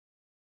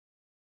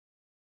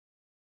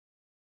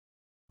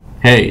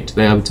Hey,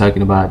 today I'll be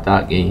talking about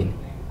dot gain.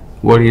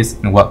 What is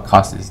and what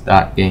causes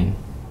dot gain?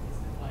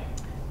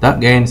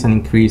 Dot gain is an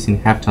increase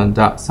in halftone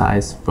dot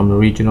size from the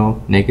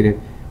original negative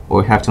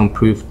or halftone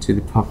proof to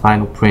the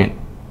final print.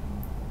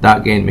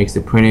 Dot gain makes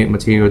the printed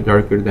material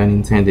darker than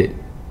intended.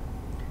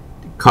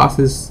 The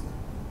causes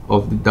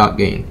of the dot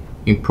gain: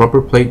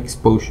 improper plate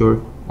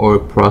exposure or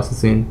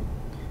processing,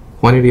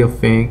 quantity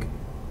of ink,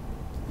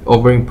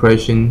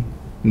 overimpression,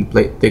 and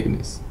plate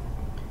thickness.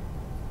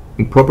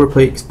 Improper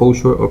plate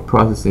exposure or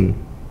processing.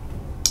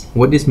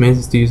 What this means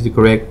is to use the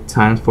correct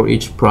times for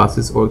each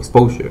process or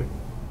exposure.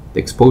 The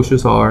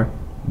exposures are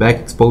back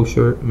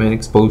exposure, main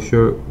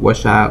exposure,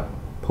 washout,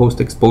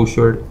 post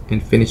exposure,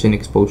 and finishing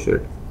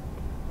exposure.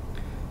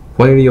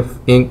 Quantity of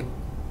ink.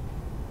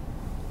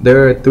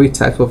 There are three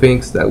types of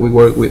inks that we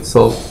work with.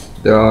 So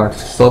there are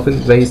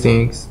solvent-based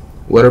inks,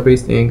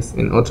 water-based inks,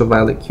 and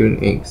ultraviolet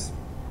curing inks.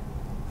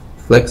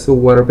 Flexo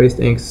water-based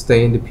inks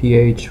stay in the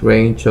pH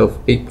range of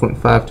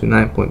 8.5 to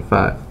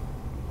 9.5.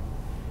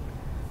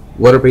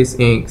 Water-based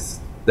inks,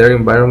 they're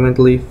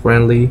environmentally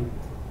friendly,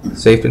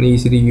 safe and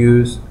easy to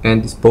use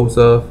and dispose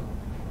of,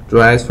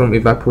 dries from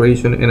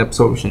evaporation and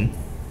absorption.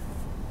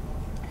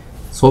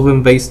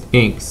 Solvent-based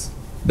inks,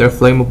 they're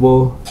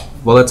flammable,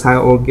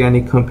 volatile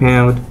organic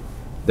compound,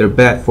 they're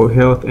bad for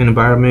health and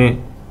environment,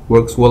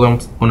 works well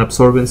on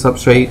absorbent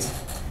substrates,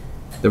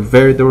 they're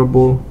very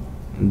durable,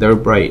 and they're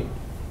bright.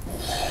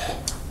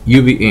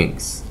 UV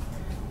inks.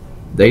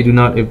 They do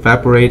not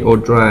evaporate or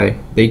dry.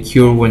 They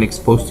cure when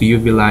exposed to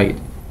UV light.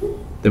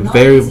 They're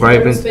very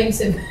vibrant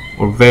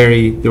or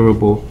very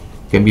durable.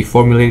 Can be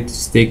formulated to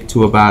stick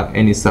to about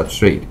any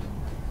substrate.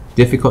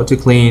 Difficult to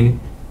clean.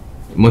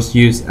 Must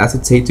use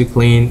acetate to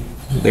clean.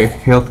 They're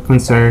health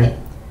concern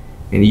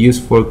and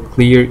used for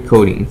clear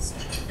coatings.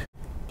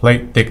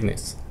 Plate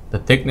thickness. The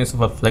thickness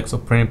of a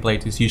flexo printing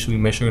plate is usually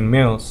measured in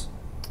mils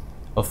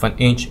of an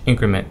inch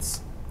increments.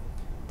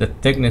 The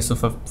thickness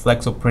of a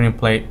flexo printing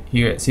plate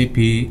here at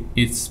CP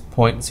is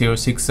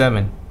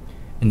 0.067,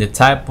 and the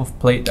type of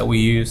plate that we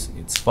use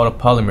is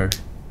photopolymer.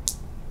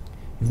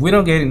 If we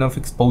don't get enough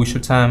exposure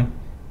time,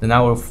 then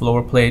our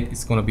floor plate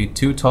is going to be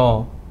too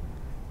tall.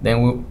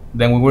 Then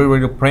when we're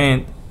ready to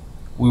print,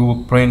 we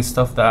will print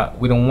stuff that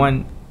we don't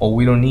want or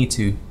we don't need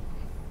to.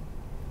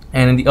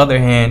 And on the other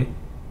hand,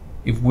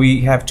 if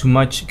we have too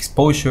much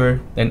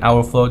exposure, then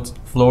our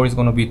floor is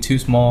going to be too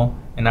small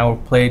and our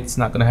plate is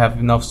not going to have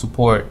enough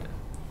support.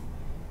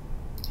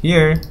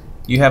 Here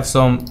you have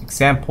some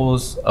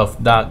examples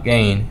of dot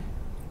gain.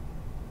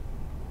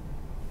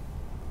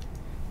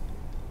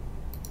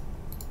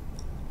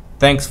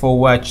 Thanks for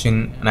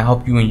watching, and I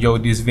hope you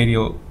enjoyed this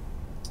video.